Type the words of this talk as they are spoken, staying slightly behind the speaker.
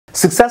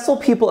Successful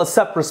people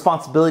accept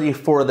responsibility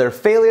for their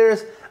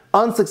failures.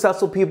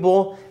 Unsuccessful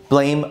people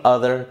blame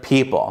other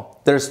people.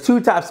 There's two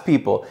types of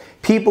people.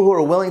 People who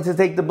are willing to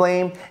take the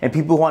blame and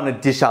people who want to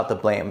dish out the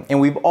blame. And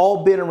we've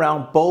all been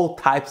around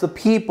both types of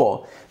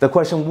people. The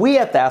question we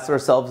have to ask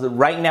ourselves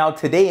right now,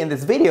 today in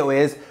this video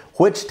is,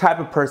 which type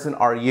of person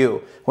are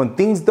you? When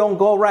things don't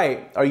go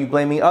right, are you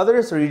blaming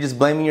others or are you just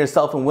blaming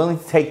yourself and willing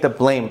to take the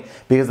blame?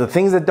 Because the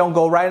things that don't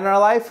go right in our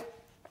life,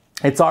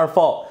 it's our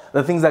fault.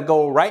 The things that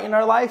go right in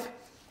our life,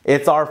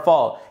 it's our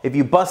fault. If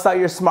you bust out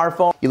your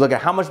smartphone, you look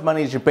at how much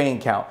money is your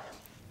bank account.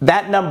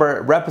 That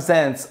number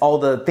represents all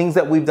the things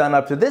that we've done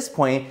up to this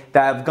point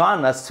that have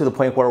gotten us to the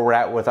point where we're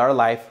at with our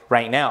life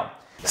right now.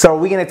 So are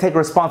we going to take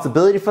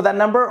responsibility for that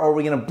number or are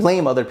we going to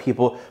blame other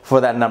people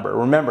for that number?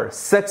 Remember,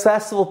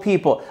 successful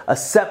people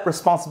accept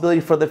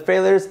responsibility for their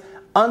failures.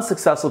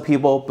 Unsuccessful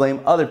people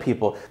blame other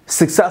people.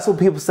 Successful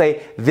people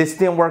say, this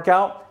didn't work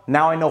out.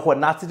 Now I know what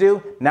not to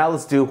do. Now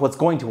let's do what's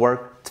going to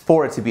work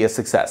for it to be a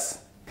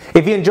success.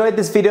 If you enjoyed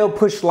this video,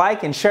 push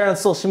like and share on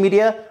social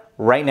media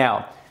right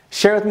now.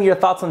 Share with me your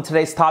thoughts on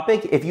today's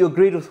topic. If you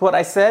agreed with what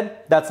I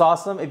said, that's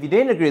awesome. If you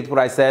didn't agree with what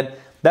I said,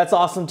 that's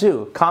awesome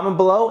too. Comment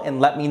below and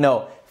let me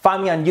know.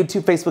 Find me on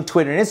YouTube, Facebook,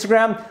 Twitter, and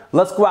Instagram.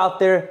 Let's go out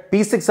there,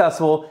 be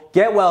successful,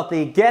 get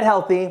wealthy, get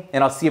healthy,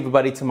 and I'll see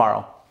everybody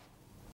tomorrow.